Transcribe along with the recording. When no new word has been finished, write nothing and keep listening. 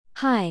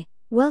Hi,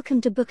 welcome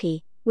to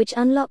Bookey, which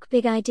unlock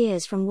big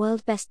ideas from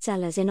world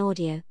bestsellers in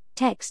audio,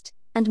 text,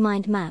 and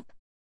mind map.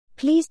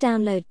 Please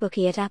download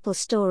Bookey at Apple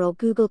Store or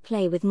Google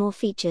Play with more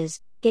features.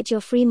 Get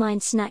your free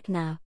mind snack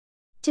now.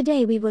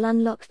 Today we will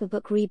unlock the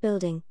book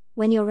Rebuilding,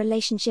 When Your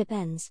Relationship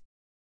Ends.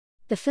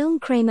 The film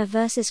Kramer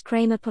vs.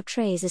 Kramer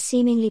portrays a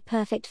seemingly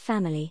perfect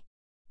family.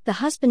 The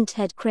husband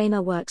Ted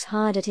Kramer works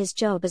hard at his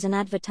job as an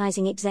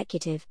advertising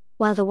executive,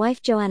 while the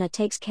wife Joanna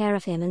takes care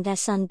of him and their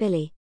son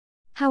Billy.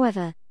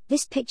 However,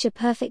 this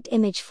picture-perfect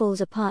image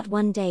falls apart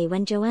one day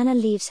when Joanna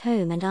leaves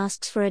home and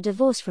asks for a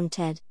divorce from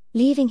Ted,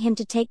 leaving him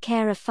to take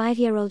care of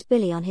 5-year-old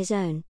Billy on his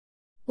own.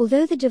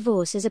 Although the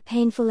divorce is a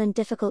painful and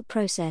difficult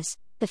process,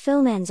 the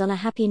film ends on a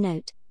happy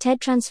note.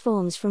 Ted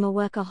transforms from a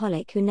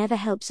workaholic who never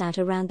helps out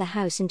around the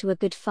house into a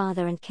good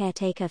father and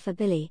caretaker for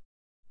Billy.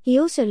 He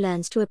also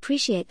learns to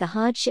appreciate the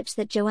hardships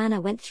that Joanna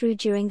went through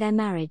during their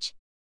marriage.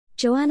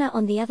 Joanna,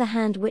 on the other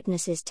hand,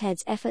 witnesses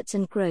Ted's efforts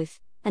and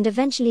growth, and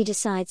eventually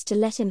decides to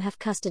let him have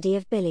custody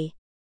of Billy.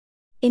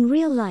 In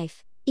real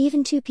life,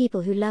 even two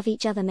people who love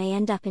each other may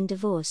end up in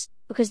divorce,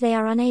 because they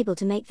are unable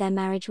to make their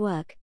marriage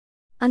work.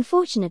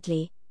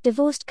 Unfortunately,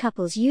 divorced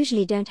couples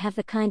usually don't have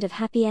the kind of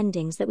happy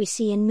endings that we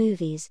see in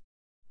movies.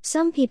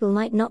 Some people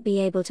might not be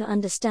able to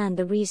understand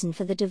the reason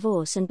for the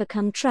divorce and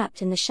become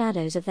trapped in the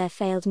shadows of their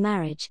failed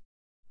marriage.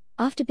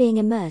 After being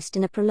immersed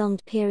in a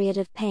prolonged period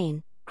of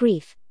pain,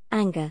 grief,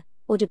 anger,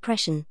 or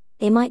depression,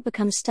 they might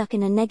become stuck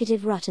in a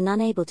negative rut and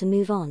unable to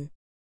move on.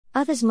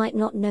 Others might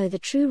not know the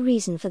true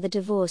reason for the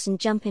divorce and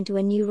jump into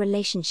a new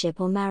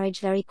relationship or marriage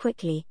very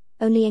quickly,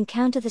 only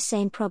encounter the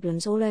same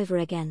problems all over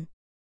again.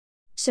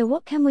 So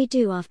what can we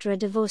do after a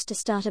divorce to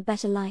start a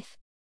better life?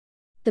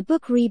 The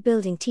book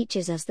Rebuilding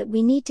teaches us that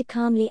we need to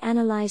calmly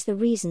analyze the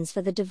reasons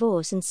for the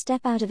divorce and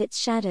step out of its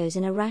shadows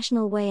in a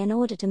rational way in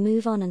order to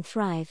move on and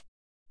thrive.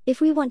 If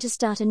we want to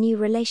start a new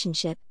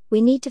relationship,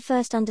 we need to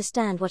first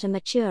understand what a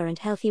mature and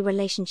healthy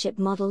relationship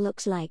model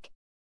looks like.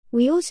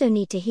 We also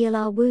need to heal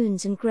our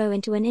wounds and grow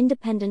into an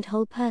independent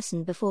whole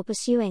person before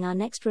pursuing our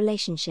next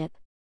relationship.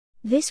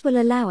 This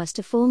will allow us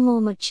to form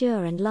more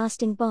mature and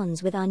lasting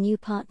bonds with our new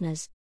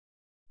partners.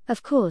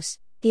 Of course,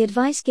 the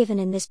advice given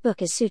in this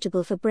book is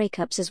suitable for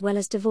breakups as well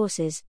as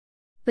divorces.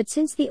 But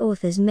since the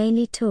authors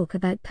mainly talk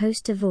about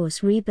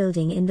post-divorce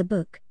rebuilding in the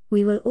book,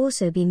 we will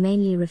also be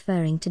mainly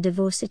referring to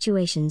divorce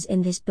situations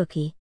in this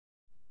Bookey.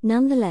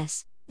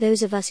 Nonetheless,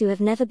 those of us who have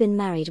never been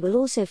married will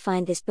also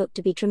find this book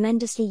to be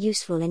tremendously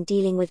useful in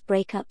dealing with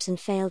breakups and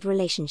failed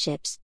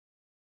relationships.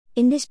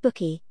 In this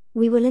Bookey,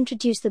 we will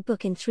introduce the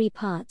book in 3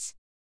 parts.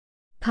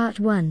 Part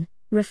 1,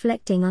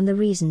 Reflecting on the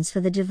Reasons for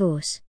the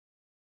Divorce.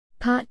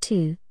 Part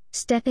 2,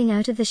 Stepping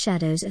Out of the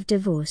Shadows of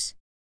Divorce.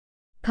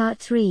 Part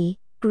 3,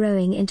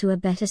 Growing into a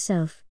Better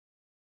Self.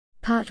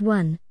 Part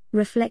 1,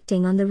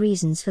 Reflecting on the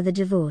Reasons for the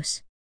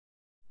Divorce.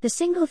 The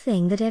single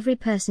thing that every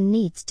person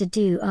needs to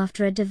do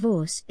after a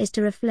divorce is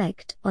to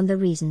reflect on the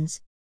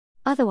reasons.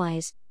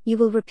 Otherwise, you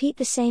will repeat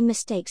the same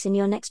mistakes in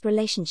your next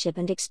relationship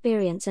and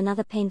experience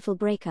another painful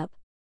breakup.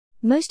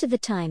 Most of the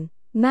time,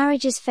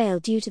 marriages fail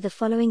due to the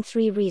following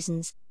 3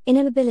 reasons: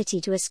 inability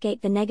to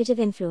escape the negative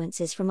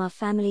influences from our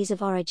families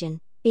of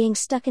origin, being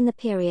stuck in the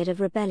period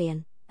of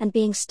rebellion, and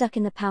being stuck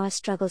in the power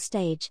struggle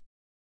stage.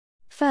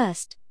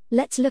 First,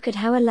 let's look at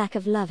how a lack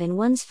of love in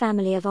one's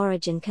family of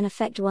origin can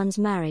affect one's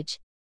marriage.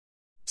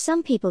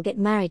 Some people get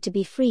married to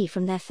be free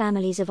from their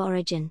families of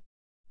origin.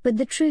 But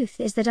the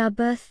truth is that our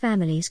birth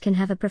families can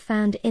have a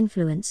profound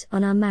influence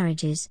on our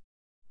marriages.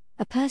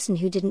 A person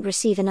who didn't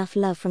receive enough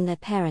love from their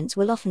parents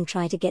will often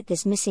try to get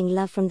this missing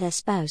love from their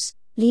spouse,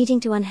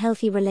 leading to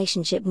unhealthy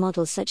relationship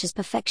models such as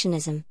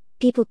perfectionism,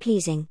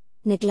 people-pleasing,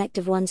 neglect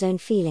of one's own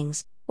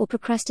feelings, or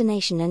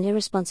procrastination and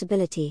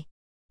irresponsibility.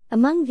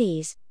 Among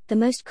these, the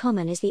most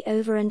common is the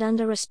over and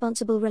under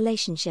responsible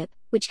relationship,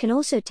 which can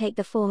also take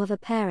the form of a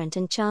parent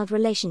and child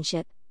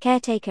relationship,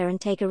 caretaker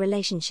and taker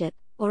relationship,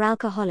 or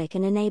alcoholic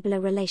and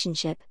enabler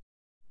relationship.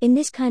 In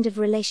this kind of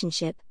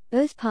relationship,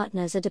 both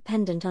partners are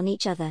dependent on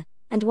each other,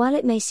 and while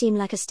it may seem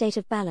like a state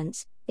of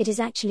balance, it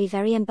is actually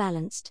very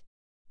imbalanced.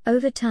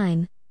 Over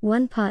time,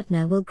 one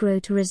partner will grow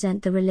to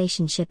resent the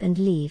relationship and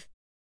leave.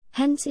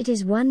 Hence, it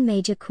is one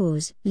major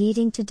cause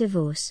leading to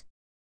divorce.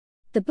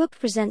 The book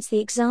presents the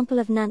example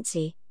of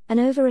Nancy, an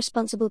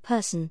over-responsible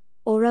person,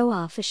 or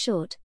OR for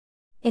short.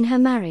 In her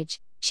marriage,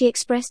 she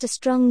expressed a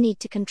strong need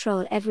to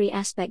control every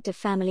aspect of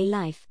family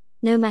life,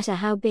 no matter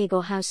how big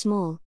or how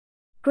small.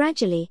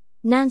 Gradually,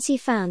 Nancy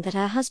found that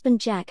her husband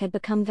Jack had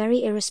become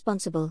very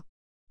irresponsible.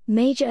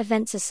 Major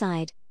events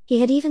aside,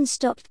 he had even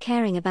stopped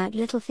caring about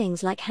little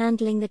things like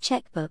handling the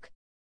checkbook.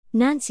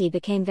 Nancy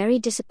became very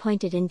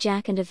disappointed in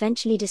Jack and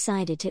eventually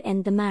decided to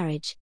end the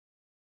marriage.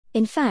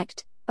 In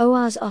fact,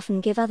 ORs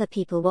often give other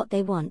people what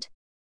they want.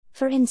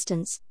 For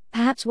instance,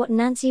 perhaps what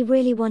Nancy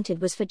really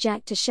wanted was for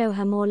Jack to show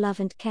her more love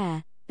and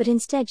care, but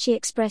instead she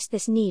expressed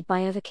this need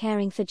by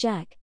over-caring for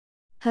Jack.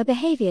 Her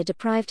behavior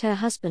deprived her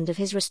husband of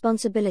his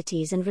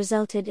responsibilities and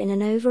resulted in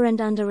an over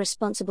and under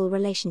responsible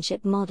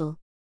relationship model.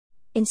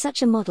 In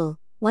such a model,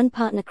 one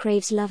partner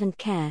craves love and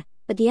care,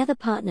 but the other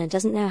partner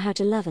doesn't know how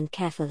to love and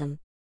care for them.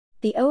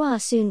 The OR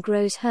soon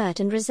grows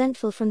hurt and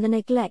resentful from the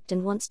neglect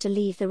and wants to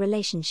leave the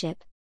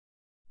relationship.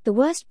 The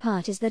worst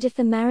part is that if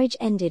the marriage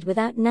ended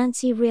without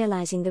Nancy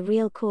realizing the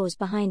real cause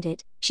behind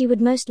it, she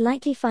would most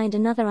likely find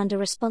another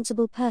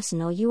under-responsible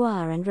person or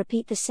UR and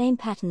repeat the same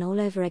pattern all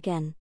over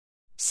again.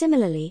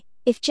 Similarly,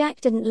 if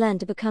Jack didn't learn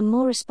to become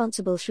more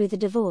responsible through the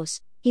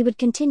divorce, he would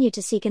continue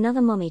to seek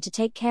another mommy to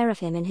take care of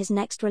him in his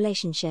next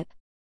relationship.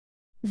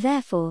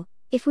 Therefore,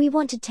 if we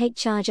want to take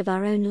charge of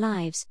our own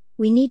lives,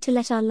 we need to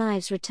let our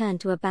lives return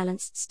to a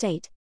balanced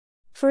state.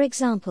 For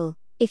example,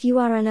 if you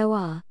are an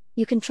OR,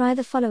 you can try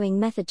the following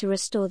method to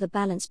restore the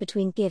balance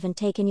between give and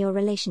take in your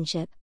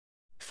relationship.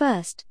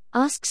 First,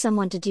 ask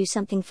someone to do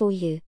something for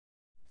you.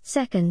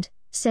 Second,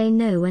 say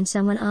no when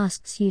someone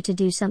asks you to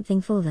do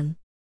something for them.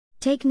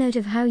 Take note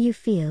of how you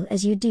feel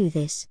as you do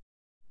this.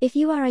 If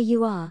you are a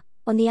UR,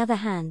 on the other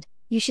hand,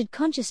 you should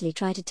consciously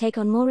try to take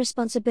on more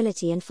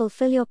responsibility and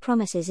fulfill your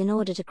promises in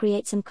order to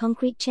create some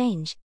concrete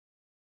change.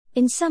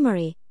 In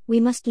summary, we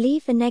must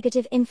leave the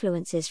negative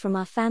influences from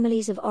our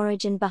families of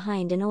origin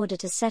behind in order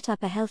to set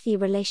up a healthy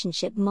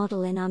relationship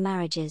model in our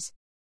marriages.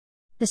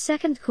 The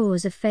second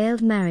cause of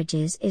failed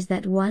marriages is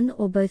that one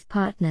or both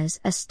partners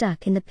are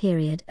stuck in the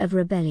period of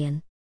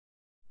rebellion.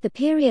 The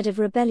period of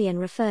rebellion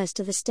refers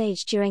to the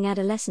stage during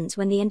adolescence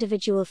when the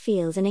individual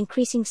feels an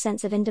increasing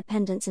sense of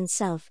independence and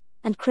self,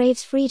 and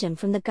craves freedom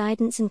from the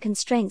guidance and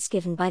constraints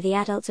given by the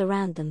adults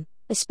around them,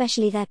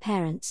 especially their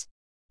parents.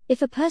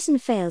 If a person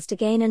fails to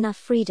gain enough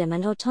freedom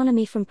and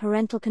autonomy from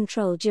parental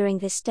control during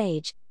this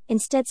stage,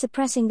 instead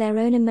suppressing their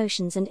own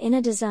emotions and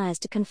inner desires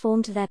to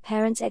conform to their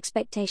parents'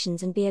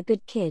 expectations and be a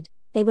good kid,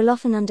 they will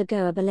often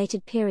undergo a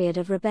belated period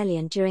of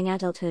rebellion during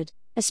adulthood,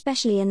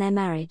 especially in their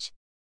marriage.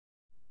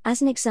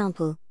 As an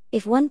example,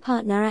 if one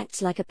partner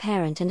acts like a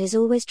parent and is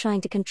always trying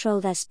to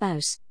control their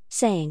spouse,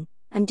 saying,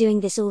 "I'm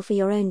doing this all for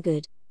your own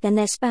good," then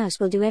their spouse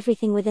will do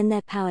everything within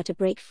their power to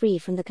break free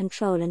from the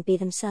control and be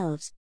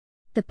themselves.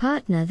 The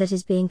partner that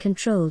is being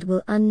controlled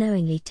will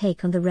unknowingly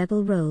take on the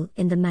rebel role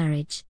in the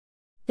marriage.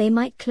 They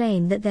might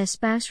claim that their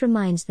spouse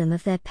reminds them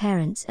of their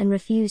parents and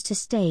refuse to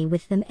stay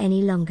with them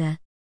any longer.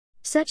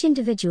 Such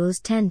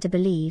individuals tend to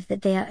believe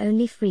that they are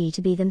only free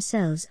to be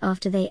themselves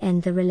after they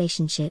end the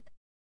relationship.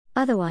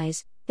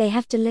 Otherwise, they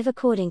have to live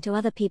according to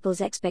other people's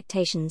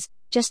expectations,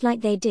 just like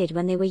they did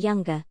when they were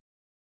younger.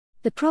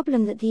 The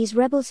problem that these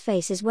rebels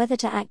face is whether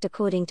to act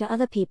according to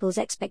other people's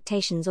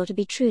expectations or to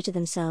be true to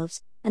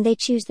themselves, and they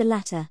choose the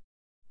latter.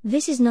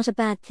 This is not a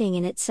bad thing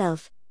in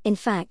itself. In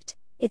fact,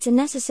 it's a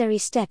necessary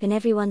step in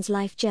everyone's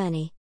life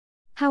journey.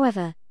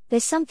 However,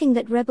 there's something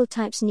that rebel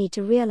types need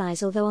to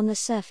realize. Although on the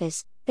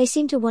surface, they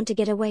seem to want to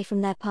get away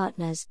from their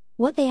partners,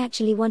 what they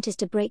actually want is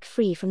to break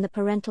free from the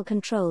parental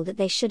control that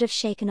they should have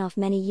shaken off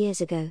many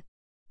years ago.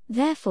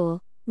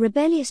 Therefore,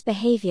 rebellious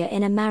behavior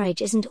in a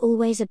marriage isn't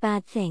always a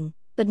bad thing,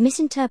 but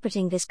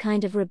misinterpreting this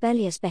kind of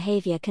rebellious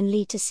behavior can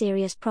lead to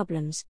serious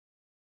problems.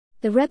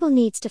 The rebel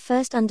needs to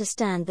first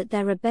understand that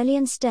their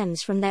rebellion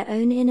stems from their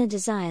own inner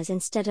desires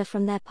instead of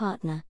from their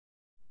partner.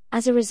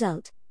 As a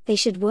result, they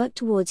should work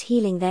towards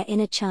healing their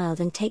inner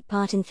child and take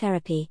part in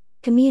therapy,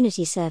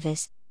 community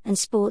service, and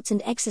sports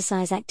and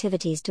exercise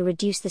activities to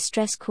reduce the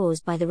stress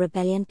caused by the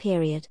rebellion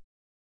period.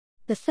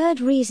 The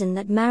third reason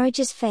that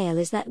marriages fail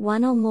is that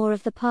one or more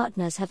of the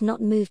partners have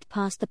not moved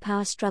past the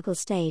power struggle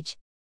stage.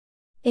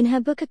 In her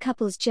book A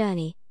Couple's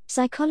Journey,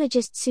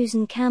 psychologist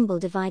Susan Campbell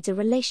divides a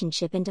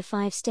relationship into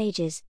 5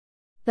 stages.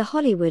 The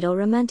Hollywood or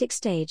romantic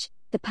stage,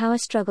 the power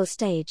struggle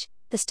stage,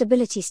 the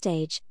stability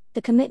stage,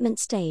 the commitment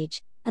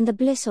stage, and the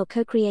bliss or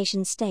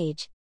co-creation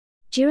stage.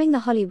 During the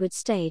Hollywood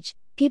stage,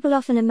 people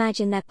often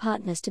imagine their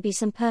partners to be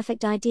some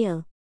perfect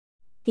ideal.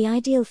 The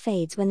ideal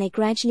fades when they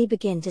gradually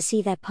begin to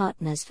see their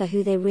partners for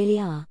who they really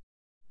are.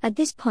 At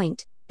this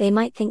point, they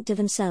might think to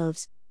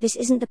themselves, "This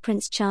isn't the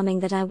Prince Charming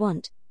that I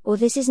want," or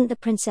 "This isn't the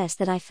princess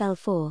that I fell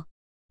for."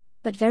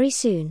 But very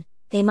soon,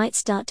 they might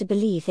start to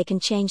believe they can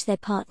change their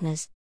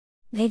partners.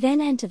 They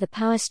then enter the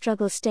power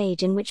struggle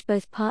stage, in which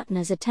both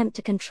partners attempt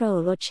to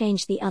control or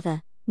change the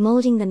other,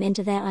 molding them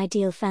into their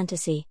ideal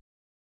fantasy.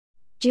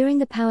 During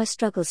the power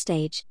struggle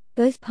stage,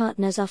 both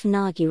partners often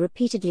argue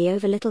repeatedly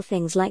over little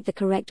things like the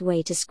correct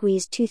way to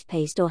squeeze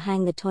toothpaste or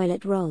hang the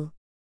toilet roll.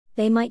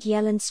 They might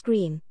yell and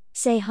scream,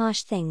 say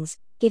harsh things,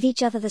 give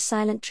each other the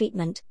silent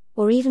treatment,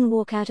 or even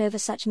walk out over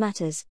such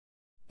matters.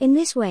 In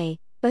this way,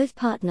 both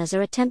partners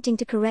are attempting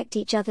to correct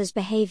each other's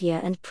behavior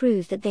and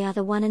prove that they are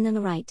the one in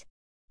the right.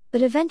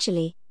 But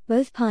eventually,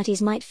 both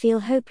parties might feel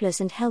hopeless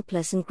and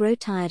helpless and grow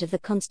tired of the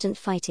constant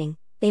fighting.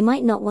 They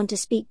might not want to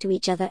speak to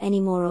each other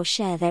anymore or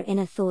share their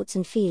inner thoughts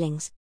and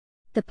feelings.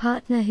 The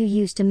partner who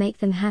used to make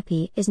them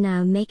happy is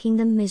now making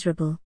them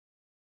miserable.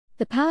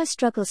 The power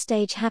struggle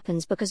stage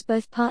happens because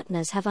both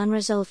partners have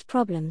unresolved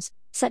problems,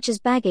 such as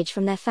baggage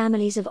from their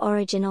families of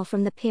origin or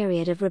from the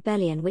period of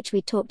rebellion which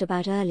we talked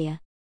about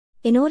earlier.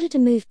 In order to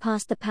move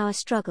past the power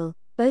struggle,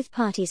 both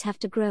parties have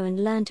to grow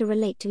and learn to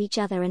relate to each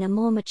other in a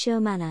more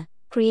mature manner,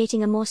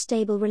 creating a more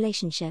stable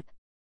relationship.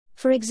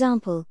 For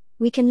example,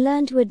 we can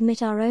learn to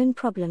admit our own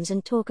problems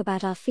and talk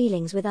about our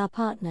feelings with our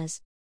partners.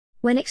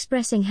 When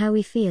expressing how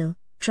we feel,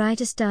 try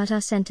to start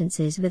our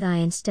sentences with I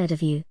instead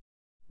of you.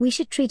 We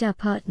should treat our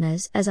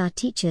partners as our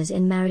teachers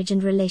in marriage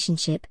and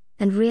relationship,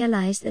 and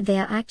realize that they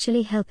are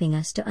actually helping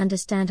us to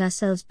understand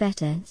ourselves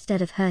better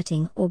instead of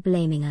hurting or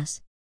blaming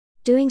us.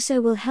 Doing so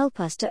will help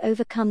us to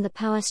overcome the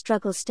power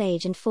struggle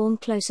stage and form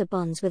closer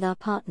bonds with our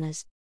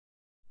partners.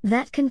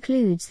 That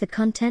concludes the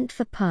content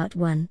for part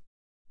 1.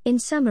 In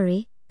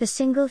summary, the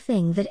single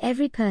thing that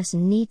every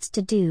person needs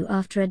to do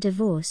after a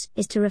divorce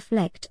is to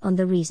reflect on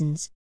the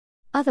reasons.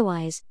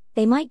 Otherwise,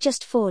 they might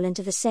just fall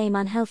into the same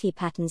unhealthy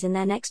patterns in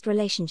their next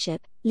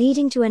relationship,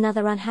 leading to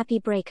another unhappy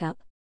breakup.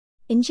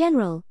 In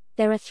general,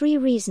 there are 3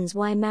 reasons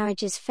why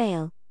marriages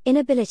fail: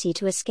 inability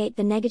to escape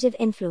the negative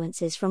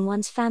influences from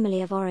one's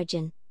family of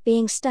origin,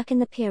 being stuck in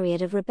the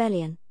period of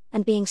rebellion,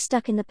 and being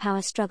stuck in the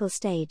power struggle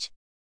stage.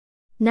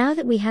 Now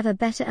that we have a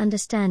better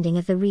understanding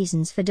of the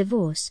reasons for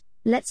divorce,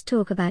 let's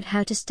talk about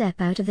how to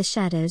step out of the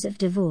shadows of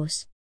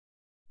divorce.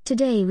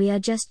 Today we are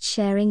just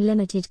sharing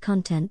limited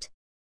content.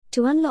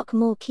 To unlock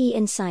more key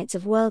insights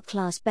of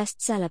world-class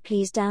bestseller,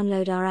 please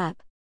download our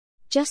app.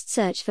 Just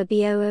search for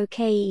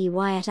BOOKEY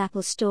at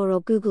Apple Store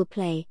or Google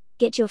Play.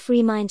 Get your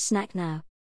free mind snack now.